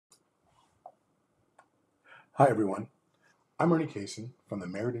Hi, everyone. I'm Ernie Kaysen from the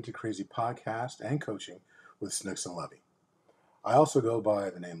Married into Crazy podcast and coaching with Snooks and Lovey. I also go by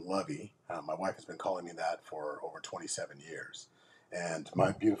the name Lovey. My wife has been calling me that for over 27 years. And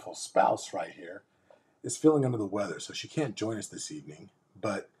my beautiful spouse right here is feeling under the weather, so she can't join us this evening.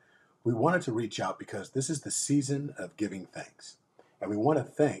 But we wanted to reach out because this is the season of giving thanks. And we want to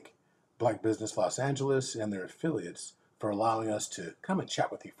thank Black Business Los Angeles and their affiliates for allowing us to come and chat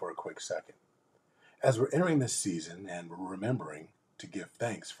with you for a quick second. As we're entering this season and we're remembering to give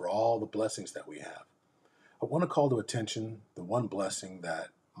thanks for all the blessings that we have, I want to call to attention the one blessing that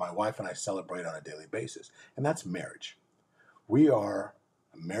my wife and I celebrate on a daily basis, and that's marriage. We are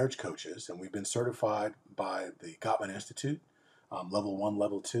marriage coaches, and we've been certified by the Gottman Institute, level 1,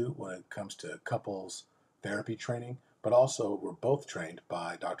 level 2, when it comes to couples therapy training, but also we're both trained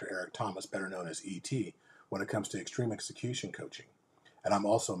by Dr. Eric Thomas, better known as ET, when it comes to extreme execution coaching. And I'm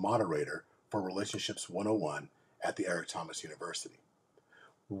also moderator for Relationships 101 at the Eric Thomas University.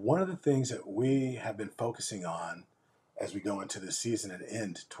 One of the things that we have been focusing on as we go into this season and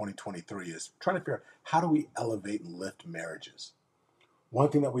end 2023 is trying to figure out how do we elevate and lift marriages. One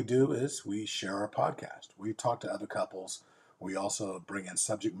thing that we do is we share our podcast. We talk to other couples. We also bring in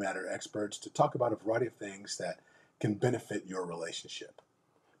subject matter experts to talk about a variety of things that can benefit your relationship.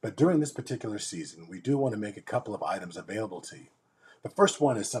 But during this particular season, we do want to make a couple of items available to you. The first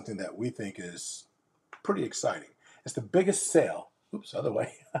one is something that we think is pretty exciting. It's the biggest sale. Other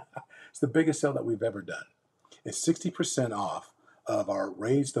way. It's the biggest sale that we've ever done. It's 60% off of our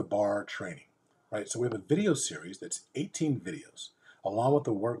Raise the Bar training, right? So we have a video series that's 18 videos along with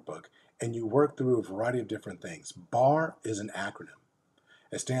the workbook, and you work through a variety of different things. BAR is an acronym.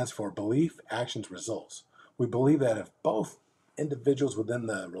 It stands for Belief, Actions, Results. We believe that if both individuals within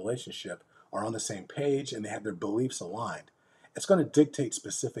the relationship are on the same page and they have their beliefs aligned, it's going to dictate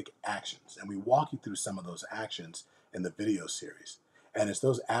specific actions. And we walk you through some of those actions in the video series. And it's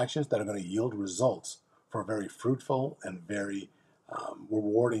those actions that are going to yield results for a very fruitful and very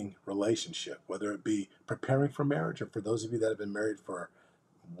rewarding relationship, whether it be preparing for marriage or for those of you that have been married for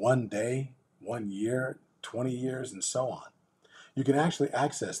 1 day, 1 year, 20 years, and so on. You can actually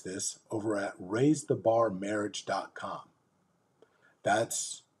access this over at raisethebarmarriage.com.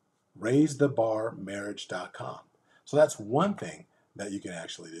 That's raisethebarmarriage.com. So that's one thing that you can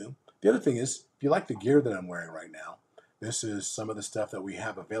actually do. The other thing is, if you like the gear that I'm wearing right now, this is some of the stuff that we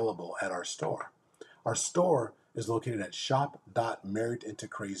have available at our store. Our store is located at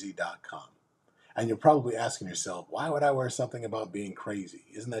shop.marriedintocrazy.com. And you're probably asking yourself, why would I wear something about being crazy?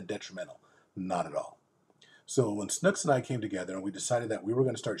 Isn't that detrimental? Not at all. So when Snooks and I came together and we decided that we were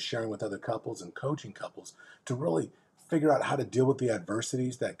going to start sharing with other couples and coaching couples to really figure out how to deal with the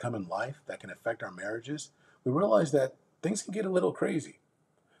adversities that come in life that can affect our marriages, we realized that things can get a little crazy.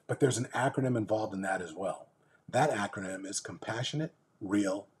 But there's an acronym involved in that as well. That acronym is compassionate,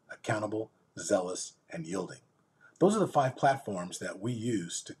 real, accountable, zealous, and yielding. Those are the 5 platforms that we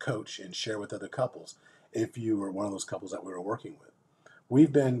use to coach and share with other couples if you were one of those couples that we were working with.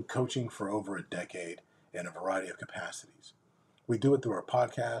 We've been coaching for over a decade in a variety of capacities. We do it through our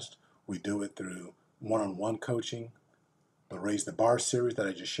podcast. We do it through one-on-one coaching, the Raise the Bar series that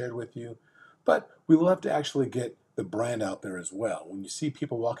I just shared with you. But we love to actually get the brand out there as well. When you see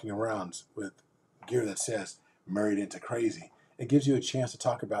people walking around with gear that says Married into Crazy, it gives you a chance to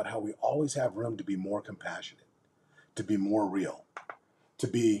talk about how we always have room to be more compassionate, to be more real, to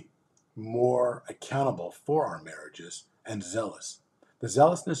be more accountable for our marriages, and zealous. The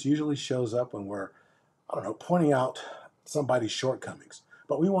zealousness usually shows up when we're, pointing out somebody's shortcomings.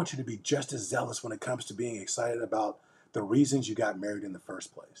 But we want you to be just as zealous when it comes to being excited about the reasons you got married in the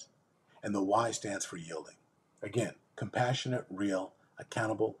first place. And the Y stands for yielding. Again, compassionate, real,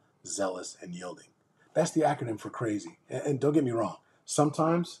 accountable, zealous, and yielding. That's the acronym for crazy. And don't get me wrong,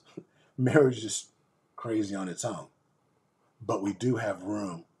 sometimes marriage is crazy on its own. But we do have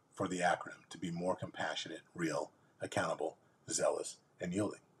room for the acronym to be more compassionate, real, accountable, zealous, and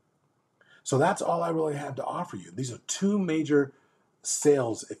yielding. So that's all I really have to offer you. These are 2 major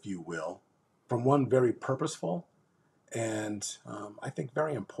sales, if you will, from one very purposeful and I think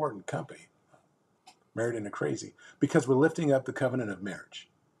very important company, Married into Crazy, because we're lifting up the covenant of marriage.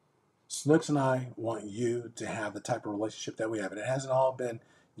 Snooks and I want you to have the type of relationship that we have. And it hasn't all been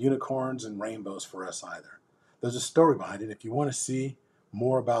unicorns and rainbows for us either. There's a story behind it. If you want to see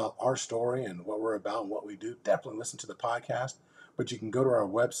more about our story and what we're about and what we do, definitely listen to the podcast. But you can go to our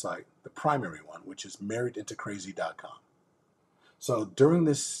website, the primary one, which is marriedintocrazy.com. So during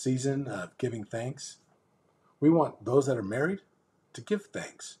this season of giving thanks, we want those that are married to give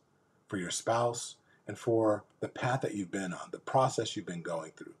thanks for your spouse and for the path that you've been on, the process you've been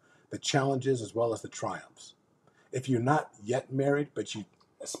going through, the challenges as well as the triumphs. If you're not yet married, but you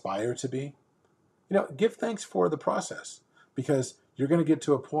aspire to be, give thanks for the process, because you're going to get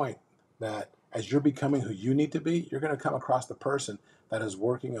to a point that as you're becoming who you need to be, you're going to come across the person that is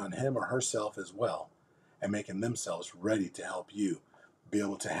working on him or herself as well and making themselves ready to help you be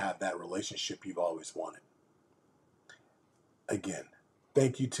able to have that relationship you've always wanted. Again,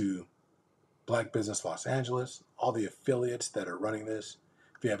 thank you to Black Business Los Angeles, all the affiliates that are running this.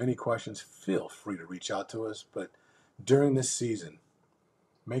 If you have any questions, feel free to reach out to us. But during this season,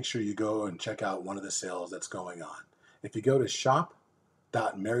 make sure you go and check out one of the sales that's going on. If you go to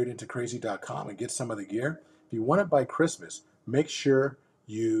shop.marriedintocrazy.com and get some of the gear, if you want it by Christmas, make sure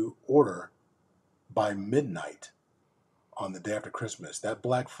you order by midnight on the day after Christmas. That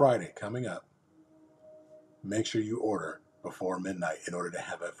Black Friday coming up, make sure you order before midnight in order to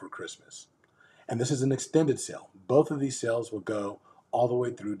have it for Christmas. And this is an extended sale. Both of these sales will go all the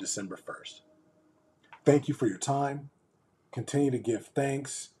way through December 1st. Thank you for your time. Continue to give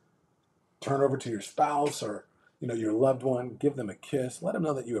thanks. Turn over to your spouse or your loved one. Give them a kiss. Let them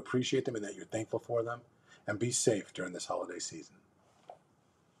know that you appreciate them and that you're thankful for them. And be safe during this holiday season.